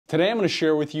Today I'm going to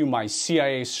share with you my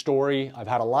CIA story. I've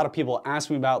had a lot of people ask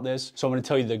me about this, so I'm going to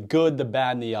tell you the good, the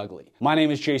bad, and the ugly. My name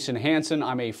is Jason Hanson.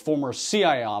 I'm a former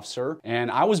CIA officer,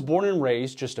 and I was born and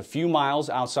raised just a few miles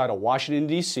outside of Washington,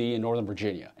 D.C. in Northern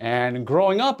Virginia. And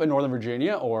growing up in Northern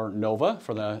Virginia, or NOVA,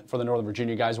 for the Northern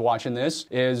Virginia guys watching this,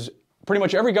 is pretty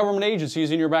much every government agency is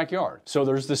in your backyard. So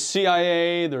there's the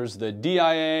CIA, there's the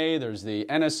DIA, there's the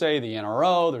NSA, the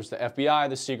NRO, there's the FBI,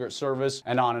 the Secret Service,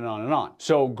 and on and on and on.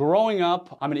 So growing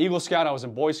up, I'm an Eagle Scout, I was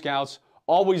in Boy Scouts.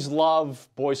 Always loved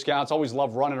Boy Scouts, always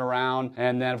loved running around.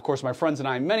 And then, of course, my friends and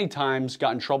I many times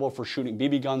got in trouble for shooting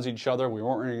BB guns at each other. We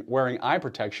weren't wearing eye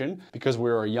protection because we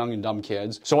were young and dumb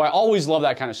kids. So I always loved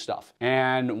that kind of stuff.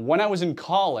 And when I was in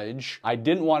college, I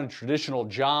didn't want a traditional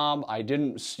job. I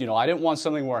didn't want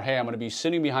something where, hey, I'm going to be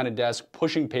sitting behind a desk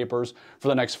pushing papers for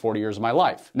the next 40 years of my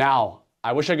life. Now,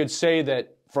 I wish I could say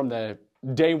that from the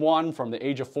day one, from the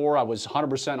age of 4, I was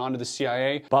 100% onto the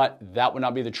CIA, but that would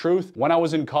not be the truth. When I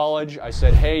was in college, I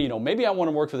said, hey, maybe I want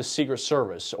to work for the Secret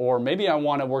Service, or maybe I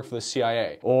want to work for the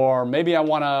CIA, or maybe I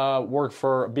want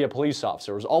to be a police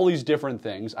officer. It was all these different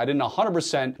things. I didn't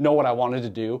 100% know what I wanted to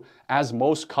do, as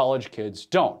most college kids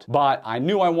don't. But I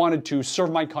knew I wanted to serve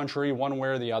my country one way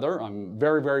or the other. I'm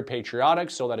very, very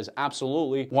patriotic, so that is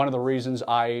absolutely one of the reasons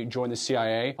I joined the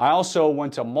CIA. I also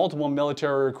went to multiple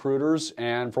military recruiters,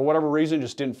 and for whatever reason,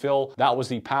 just didn't feel that was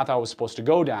the path I was supposed to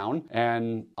go down.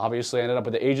 And obviously I ended up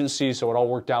at the agency, so it all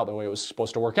worked out the way it was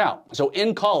supposed to work out. So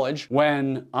in college,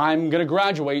 when I'm gonna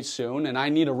graduate soon and I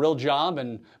need a real job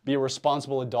and be a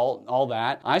responsible adult and all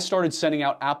that, I started sending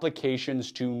out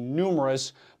applications to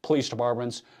numerous police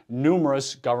departments,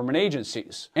 numerous government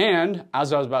agencies. And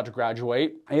as I was about to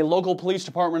graduate, a local police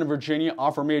department in Virginia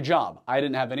offered me a job. I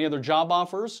didn't have any other job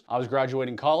offers. I was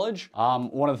graduating college.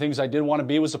 One of the things I did want to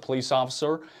be was a police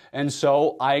officer, and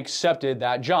so I accepted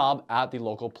that job at the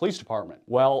local police department.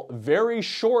 Well, very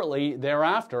shortly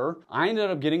thereafter, I ended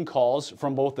up getting calls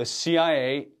from both the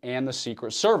CIA and the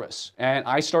Secret Service. And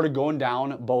I started going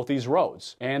down both these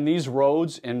roads. And these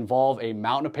roads involve a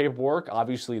mountain of paperwork.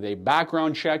 Obviously, they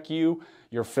background check you.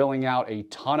 You're filling out a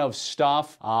ton of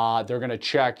stuff. They're gonna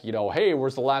check, hey,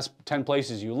 where's the last 10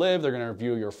 places you live? They're gonna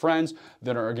interview your friends.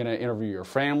 They're gonna interview your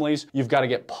families. You've gotta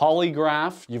get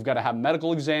polygraphed. You've gotta have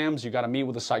medical exams. You've gotta meet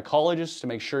with a psychologist to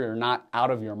make sure you're not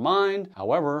out of your mind.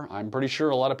 However, I'm pretty sure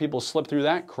a lot of people slip through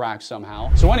that crack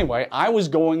somehow. So anyway, I was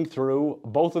going through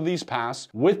both of these paths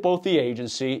with both the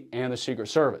agency and the Secret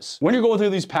Service. When you're going through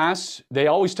these paths, they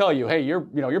always tell you, hey, you're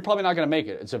probably not gonna make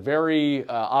it. It's a very,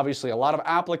 obviously a lot of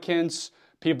applicants.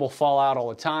 People fall out all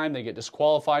the time. They get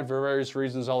disqualified for various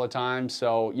reasons all the time.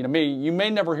 So, you may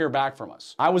never hear back from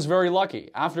us. I was very lucky.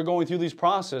 After going through these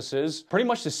processes, pretty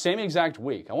much the same exact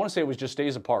week, I want to say it was just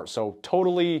days apart, so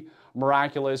totally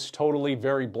miraculous, totally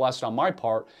very blessed on my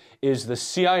part, is the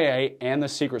CIA and the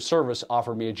Secret Service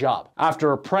offered me a job.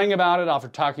 After praying about it, after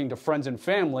talking to friends and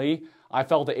family, I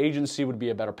felt the agency would be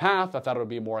a better path. I thought it would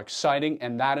be more exciting,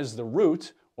 and that is the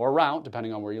route, or route,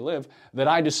 depending on where you live, that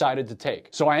I decided to take.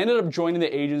 So I ended up joining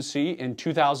the agency in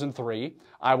 2003.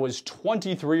 I was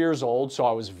 23 years old, so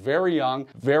I was very young,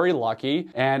 very lucky,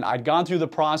 and I'd gone through the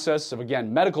process of,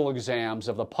 again, medical exams,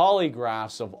 of the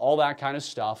polygraphs, of all that kind of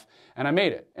stuff, and I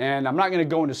made it. And I'm not gonna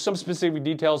go into some specific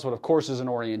details, but of course there's an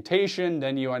orientation,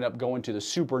 then you end up going to the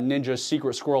super ninja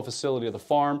secret squirrel facility of the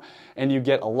farm, and you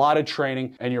get a lot of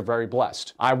training, and you're very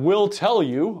blessed. I will tell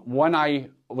you, when I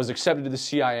was accepted to the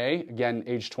CIA, again,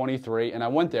 age 23, and I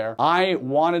went there. I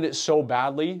wanted it so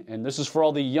badly, and this is for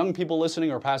all the young people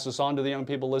listening, or pass this on to the young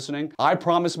people listening. I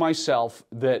promised myself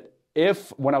that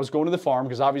when I was going to the farm,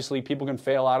 because obviously people can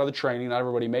fail out of the training, not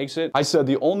everybody makes it, I said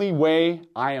the only way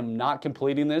I am not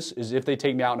completing this is if they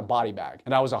take me out in a body bag.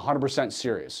 And I was 100%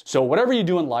 serious. So whatever you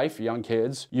do in life, young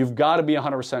kids, you've got to be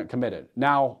 100% committed.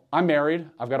 Now, I'm married,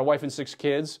 I've got a wife and 6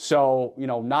 kids, so,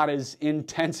 not as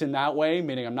intense in that way,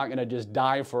 meaning I'm not gonna just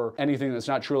die for anything that's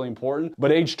not truly important.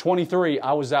 But age 23,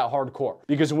 I was that hardcore.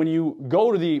 Because when you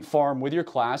go to the farm with your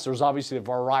class, there's obviously a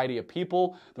variety of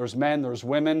people. There's men, there's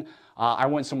women. I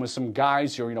went with some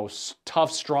guys who are,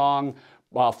 tough, strong,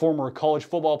 former college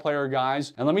football player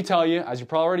guys. And let me tell you, as you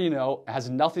probably already know, it has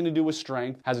nothing to do with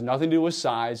strength, has nothing to do with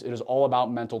size. It is all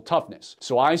about mental toughness.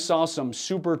 So I saw some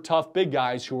super tough big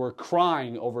guys who were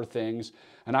crying over things,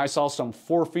 and I saw some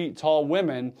 4 feet tall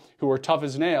women who were tough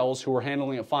as nails, who were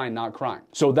handling it fine, not crying.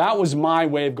 So that was my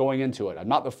way of going into it. I'm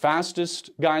not the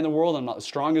fastest guy in the world. I'm not the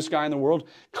strongest guy in the world.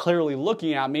 Clearly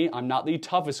looking at me, I'm not the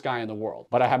toughest guy in the world.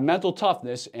 But I have mental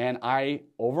toughness, and I,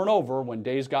 over and over, when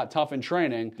days got tough in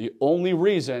training, the only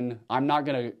reason I'm not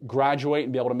gonna graduate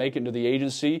and be able to make it into the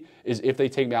agency is if they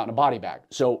take me out in a body bag.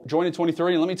 So join at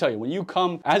 23, and let me tell you, when you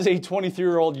come as a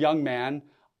 23-year-old young man,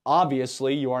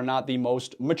 Obviously, you are not the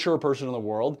most mature person in the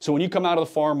world. So when you come out of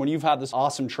the farm, when you've had this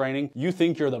awesome training, you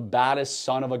think you're the baddest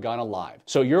son of a gun alive.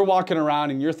 So you're walking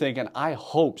around and you're thinking, I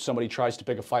hope somebody tries to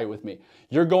pick a fight with me.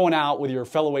 You're going out with your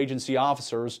fellow agency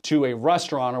officers to a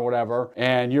restaurant or whatever,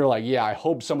 and you're like, yeah, I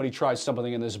hope somebody tries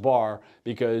something in this bar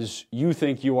because you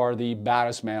think you are the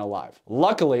baddest man alive.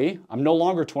 Luckily, I'm no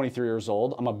longer 23 years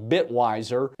old. I'm a bit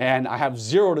wiser, and I have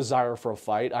zero desire for a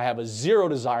fight. I have a zero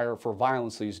desire for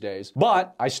violence these days,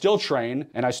 but I still train,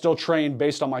 and I still train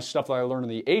based on my stuff that I learned in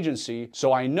the agency,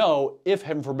 so I know if,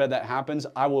 heaven forbid, that happens,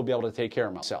 I will be able to take care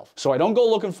of myself. So I don't go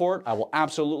looking for it. I will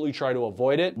absolutely try to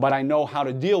avoid it, but I know how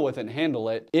to deal with it and handle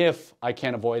it if I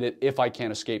can't avoid it, if I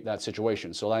can't escape that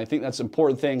situation. So I think that's an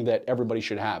important thing that everybody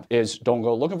should have is don't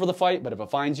go looking for the fight, but if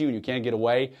it finds you and you can't get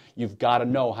away, you've got to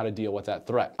know how to deal with that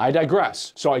threat. I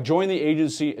digress. So I joined the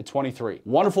agency at 23.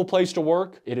 Wonderful place to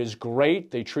work. It is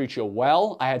great. They treat you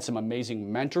well. I had some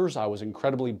amazing mentors. I was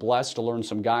incredibly blessed to learn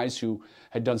some guys who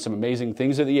had done some amazing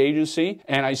things at the agency,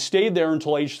 and I stayed there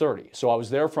until age 30. So I was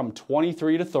there from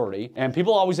 23 to 30, and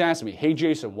people always ask me, hey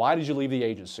Jason, why did you leave the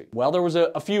agency? Well, there was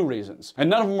a few reasons, and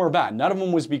none of them were bad. None of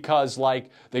them was because like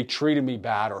they treated me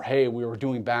bad or hey, we were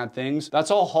doing bad things.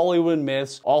 That's all Hollywood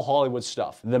myths, all Hollywood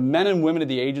stuff. The men and women at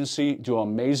the agency do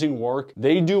amazing work.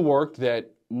 They do work that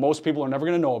most people are never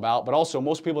gonna know about, but also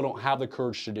most people don't have the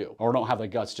courage to do or don't have the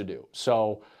guts to do.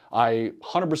 So I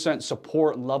 100%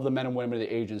 support and love the men and women of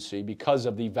the agency because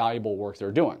of the valuable work they're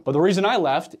doing. But the reason I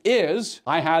left is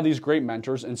I had these great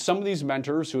mentors, and some of these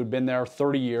mentors who had been there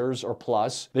 30 years or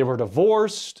plus, they were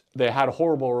divorced, they had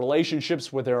horrible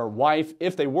relationships with their wife.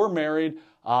 If they were married,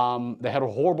 they had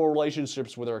horrible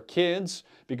relationships with their kids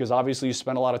because obviously you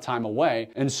spend a lot of time away.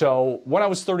 And so when I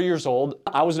was 30 years old,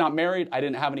 I was not married. I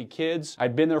didn't have any kids.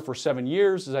 I'd been there for 7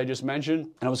 years, as I just mentioned.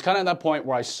 And I was kind of at that point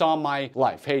where I saw my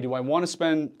life. Hey, do I want to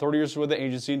spend 30 years with the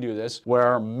agency and do this,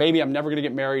 where maybe I'm never going to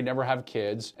get married, never have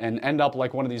kids, and end up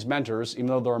like one of these mentors, even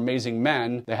though they're amazing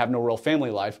men, they have no real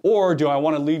family life? Or do I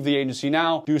want to leave the agency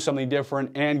now, do something different,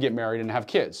 and get married and have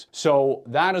kids? So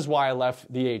that is why I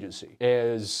left the agency.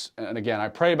 And again, I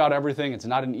pray about everything. It's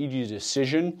not an easy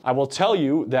decision. I will tell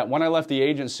you that when I left the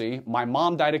agency, my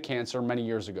mom died of cancer many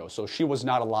years ago, so she was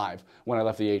not alive when I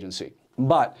left the agency.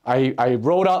 But I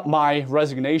wrote up my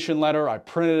resignation letter, I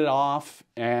printed it off,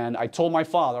 and I told my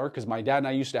father, because my dad and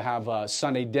I used to have a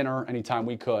Sunday dinner anytime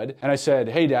we could, and I said,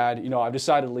 hey Dad, you know, I've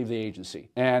decided to leave the agency.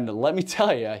 And let me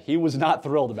tell you, he was not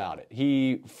thrilled about it.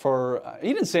 He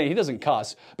didn't say, he doesn't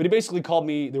cuss, but he basically called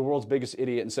me the world's biggest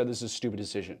idiot and said this is a stupid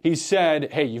decision. He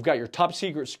said, hey, you've got your top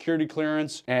secret security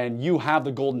clearance and you have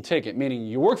the golden ticket, meaning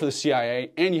you work for the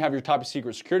CIA and you have your top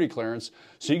secret security clearance,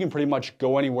 so you can pretty much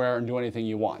go anywhere and do anything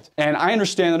you want. And I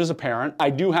understand that as a parent. I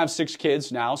do have 6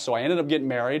 kids now, so I ended up getting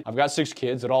married. I've got 6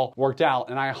 kids. It all worked out,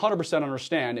 and I 100%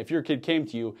 understand if your kid came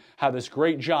to you, had this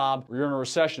great job, or you're in a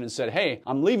recession and said, hey,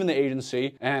 I'm leaving the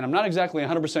agency, and I'm not exactly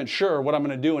 100% sure what I'm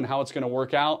going to do and how it's going to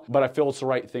work out, but I feel it's the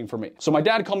right thing for me. So my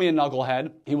dad called me a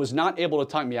knucklehead. He was not able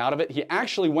to talk me out of it. He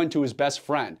actually went to his best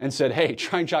friend and said, hey,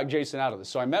 try and talk Jason out of this.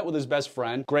 So I met with his best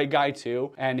friend, great guy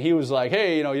too, and he was like,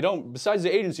 hey, you know, you don't, besides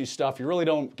the agency stuff, you really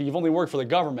don't, you've only worked for the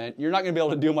government, you're not going to be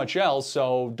able to do much else,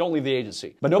 so don't leave the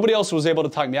agency. But nobody else was able to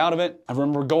talk me out of it. I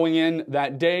remember going in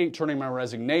that day, turning my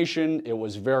resignation. It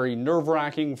was very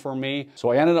nerve-wracking for me. So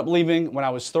I ended up leaving when I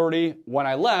was 30. When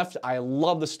I left, I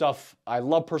love the stuff. I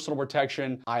love personal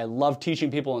protection. I love teaching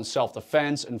people in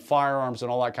self-defense and firearms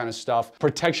and all that kind of stuff.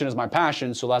 Protection is my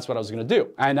passion, so that's what I was going to do.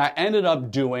 And I ended up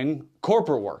doing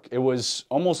corporate work. It was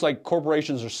almost like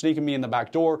corporations are sneaking me in the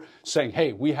back door saying,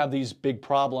 hey, we have these big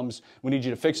problems. We need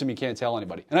you to fix them. You can't tell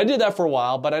anybody. And I did that for a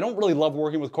while, but I don't really love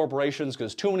working with corporations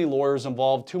because too many lawyers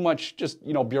involved, too much just,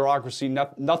 you know, bureaucracy,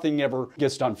 nothing ever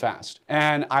gets done fast.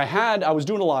 And I was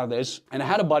doing a lot of this, and I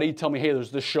had a buddy tell me, hey,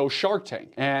 there's this show Shark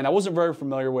Tank. And I wasn't very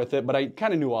familiar with it, but I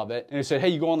kind of knew of it. And he said, hey,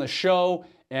 you go on the show,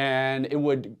 and it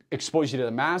would expose you to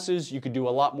the masses. You could do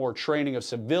a lot more training of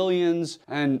civilians.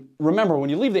 And remember, when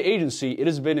you leave the agency, it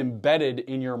has been embedded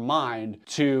in your mind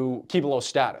to keep a low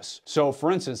status. So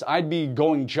for instance, I'd be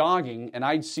going jogging and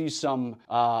I'd see some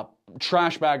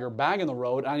trash bag or bag in the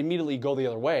road, I'd immediately go the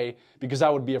other way because I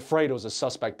would be afraid it was a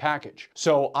suspect package.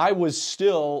 So I was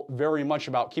still very much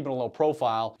about keeping a low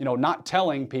profile, you know, not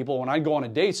telling people when I go on a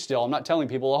date still, I'm not telling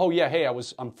people, oh yeah, hey,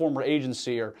 I'm former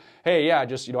agency, or hey, yeah, I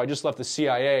just left the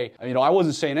CIA. You know, I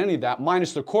wasn't saying any of that,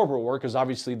 minus the corporate work, because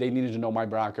obviously they needed to know my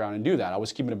background and do that. I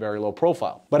was keeping a very low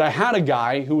profile. But I had a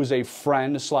guy who was a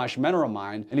friend slash mentor of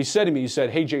mine, and he said to me, he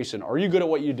said, hey Jason, are you good at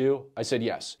what you do? I said,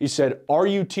 yes. He said, are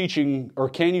you teaching, or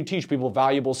can you teach teach people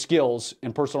valuable skills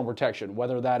in personal protection,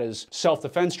 whether that is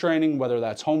self-defense training, whether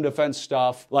that's home defense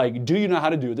stuff. Like, do you know how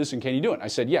to do this and can you do it? I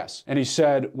said, yes. And he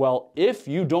said, well, if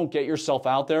you don't get yourself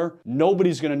out there,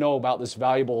 nobody's gonna know about this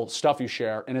valuable stuff you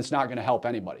share and it's not gonna help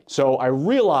anybody. So I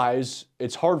realize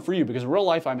it's hard for you because in real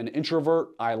life, I'm an introvert.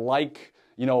 I like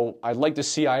the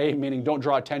CIA, meaning don't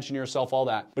draw attention to yourself, all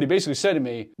that. But he basically said to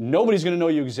me, nobody's gonna know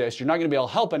you exist. You're not gonna be able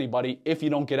to help anybody if you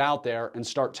don't get out there and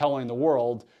start telling the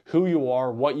world who you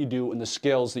are, what you do, and the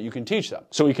skills that you can teach them.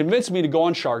 So he convinced me to go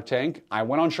on Shark Tank. I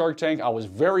went on Shark Tank. I was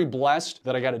very blessed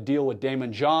that I got to deal with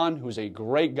Damon John, who's a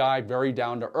great guy, very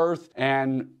down to earth,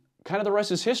 and kind of the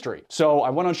rest is history. So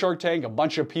I went on Shark Tank, a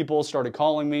bunch of people started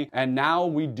calling me, and now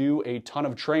we do a ton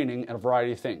of training and a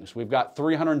variety of things. We've got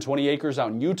 320 acres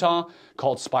out in Utah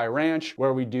called Spy Ranch,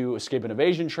 where we do escape and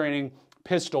evasion training,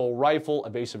 pistol, rifle,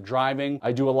 evasive driving.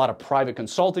 I do a lot of private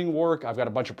consulting work. I've got a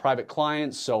bunch of private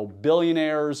clients, so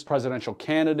billionaires, presidential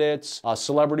candidates,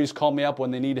 celebrities call me up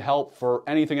when they need help for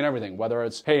anything and everything, whether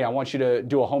it's, hey, I want you to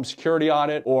do a home security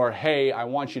audit, or hey, I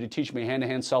want you to teach me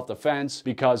hand-to-hand self-defense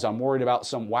because I'm worried about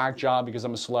some whack job because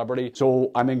I'm a celebrity.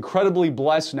 So I'm incredibly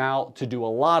blessed now to do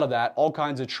a lot of that, all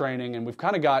kinds of training, and we've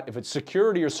kind of got, if it's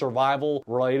security or survival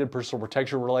related, personal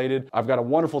protection related, I've got a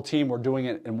wonderful team. We're doing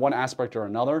it in one aspect or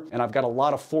another, and I've got a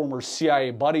lot of former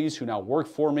CIA buddies who now work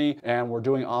for me, and we're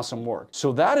doing awesome work.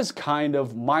 So that is kind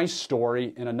of my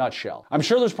story in a nutshell. I'm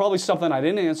sure there's probably something I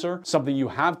didn't answer, something you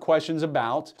have questions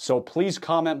about, so please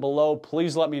comment below.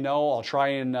 Please let me know. I'll try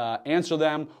and answer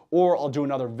them, or I'll do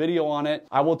another video on it.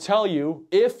 I will tell you,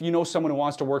 if you know someone who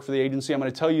wants to work for the agency, I'm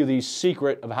gonna tell you the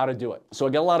secret of how to do it. So I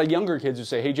get a lot of younger kids who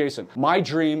say, hey Jason, my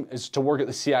dream is to work at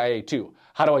the CIA too.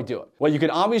 How do I do it? Well, you can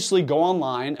obviously go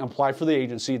online and apply for the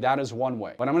agency. That is one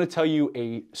way. But I'm gonna tell you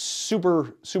a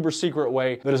super secret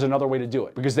way that is another way to do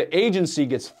it. Because the agency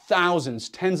gets thousands,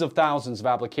 tens of thousands of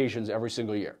applications every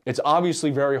single year. It's obviously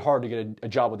very hard to get a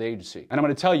job with the agency. And I'm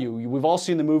gonna tell you, we've all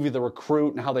seen the movie The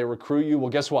Recruit and how they recruit you. Well,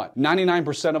 guess what?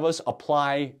 99% of us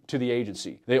apply to the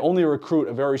agency. They only recruit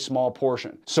a very small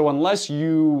portion. So unless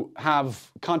you have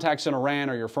contacts in Iran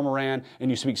or you're from Iran and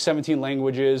you speak 17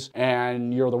 languages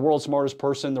and you're the world's smartest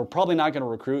person, they're probably not going to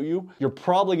recruit you. You're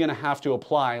probably going to have to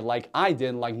apply like I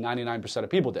did, like 99% of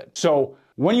people did. So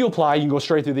when you apply, you can go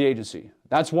straight through the agency.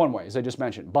 That's one way, as I just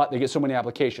mentioned, but they get so many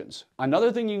applications.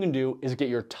 Another thing you can do is get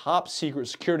your top secret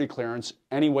security clearance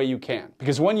any way you can.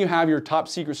 Because when you have your top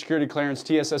secret security clearance,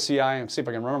 TSSCI, see if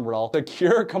I can remember it all,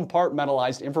 secure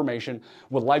compartmentalized information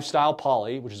with lifestyle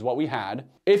poly, which is what we had.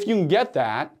 If you can get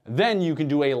that, then you can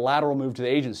do a lateral move to the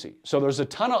agency. So there's a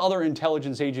ton of other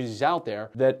intelligence agencies out there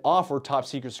that offer top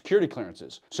secret security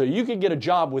clearances. So you could get a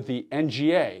job with the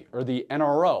NGA or the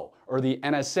NRO or the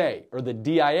NSA or the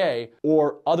DIA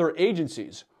or other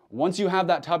agencies. Once you have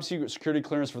that top secret security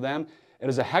clearance for them, it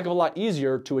is a heck of a lot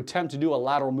easier to attempt to do a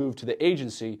lateral move to the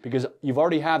agency because you've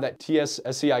already had that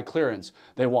TSSCI clearance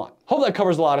they want. Hope that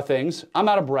covers a lot of things. I'm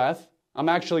out of breath. I'm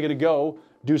actually gonna go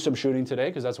do some shooting today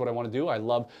because that's what I want to do. I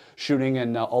love shooting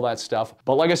and all that stuff.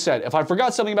 But like I said, if I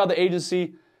forgot something about the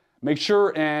agency, make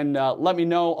sure and let me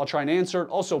know. I'll try and answer it.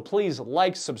 Also, please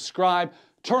like, subscribe,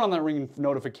 turn on that ring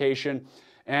notification,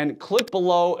 and click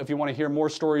below if you want to hear more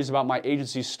stories about my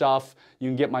agency stuff. You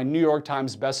can get my New York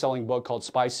Times best-selling book called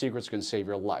Spy Secrets Can Save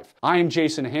Your Life. I am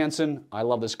Jason Hanson. I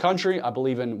love this country. I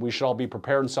believe we should all be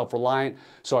prepared and self-reliant.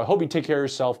 So I hope you take care of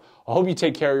yourself. I hope you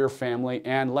take care of your family,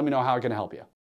 and let me know how I can help you.